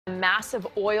A massive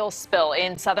oil spill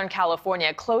in Southern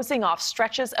California, closing off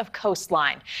stretches of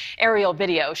coastline. Aerial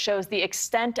video shows the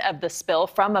extent of the spill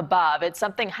from above. It's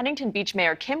something Huntington Beach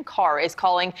Mayor Kim Carr is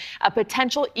calling a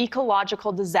potential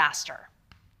ecological disaster.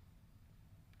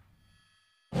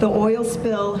 The oil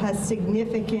spill has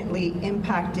significantly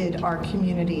impacted our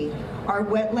community. Our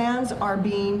wetlands are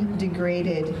being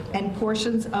degraded, and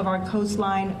portions of our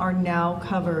coastline are now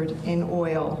covered in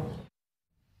oil.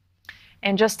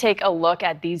 And just take a look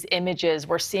at these images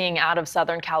we're seeing out of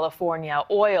Southern California.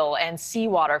 Oil and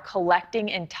seawater collecting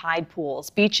in tide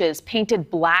pools. Beaches painted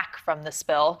black from the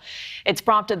spill. It's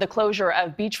prompted the closure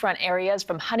of beachfront areas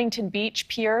from Huntington Beach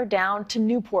Pier down to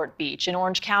Newport Beach in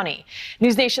Orange County.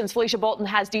 News Nation's Felicia Bolton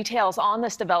has details on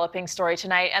this developing story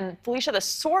tonight. And Felicia, the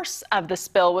source of the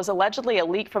spill was allegedly a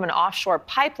leak from an offshore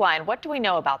pipeline. What do we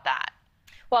know about that?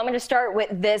 Well, I'm going to start with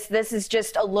this. This is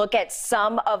just a look at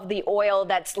some of the oil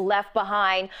that's left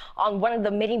behind on one of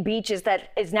the many beaches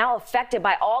that is now affected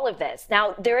by all of this.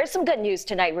 Now, there is some good news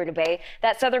tonight, Ruta Bay.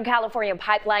 That Southern California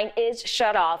pipeline is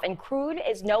shut off and crude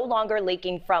is no longer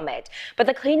leaking from it. But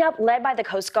the cleanup led by the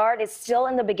Coast Guard is still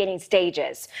in the beginning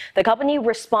stages. The company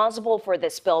responsible for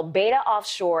this spill, Beta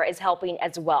Offshore, is helping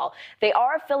as well. They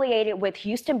are affiliated with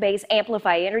Houston-based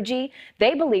Amplify Energy.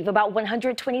 They believe about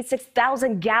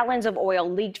 126,000 gallons of oil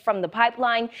leaked from the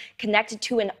pipeline connected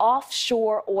to an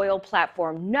offshore oil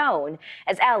platform known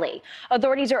as Ellie.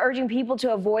 Authorities are urging people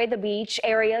to avoid the beach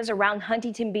areas around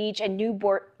Huntington Beach and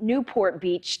Newport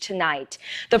Beach tonight.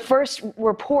 The first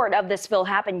report of this spill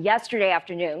happened yesterday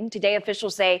afternoon. Today,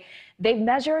 officials say they've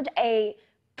measured a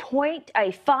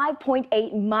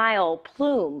 5.8-mile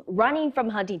plume running from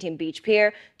Huntington Beach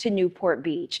Pier to Newport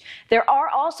Beach. There are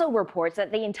also reports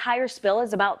that the entire spill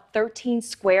is about 13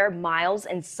 square miles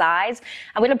in size.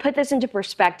 I'm going to put this into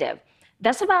perspective.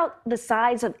 That's about the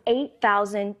size of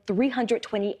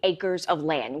 8,320 acres of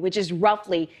land, which is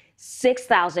roughly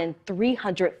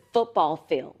 6,300 football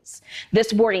fields.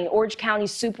 This morning, Orange County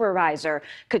Supervisor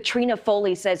Katrina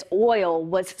Foley says oil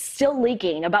was still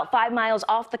leaking about 5 miles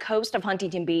off the coast of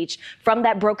Huntington Beach from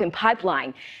that broken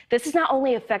pipeline. This is not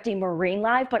only affecting marine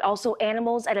life, but also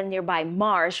animals at a nearby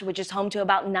marsh, which is home to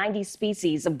about 90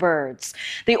 species of birds.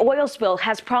 The oil spill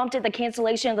has prompted the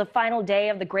cancellation of the final day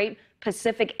of the Great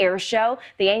Pacific Air Show.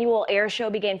 The annual air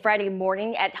show began Friday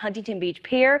morning at Huntington Beach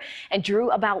Pier and drew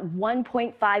about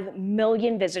 1.5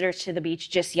 million visitors to the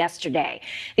beach just yesterday.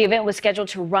 The event was scheduled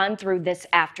to run through this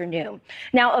afternoon.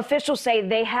 Now, officials say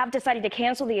they have decided to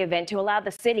cancel the event to allow the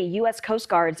city, U.S. Coast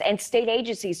Guards, and state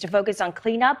agencies to focus on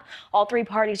cleanup. All three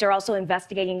parties are also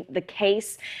investigating the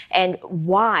case and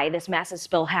why this massive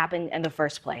spill happened in the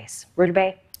first place. Ruta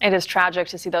Bay? It is tragic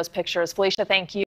to see those pictures. Felicia, thank you.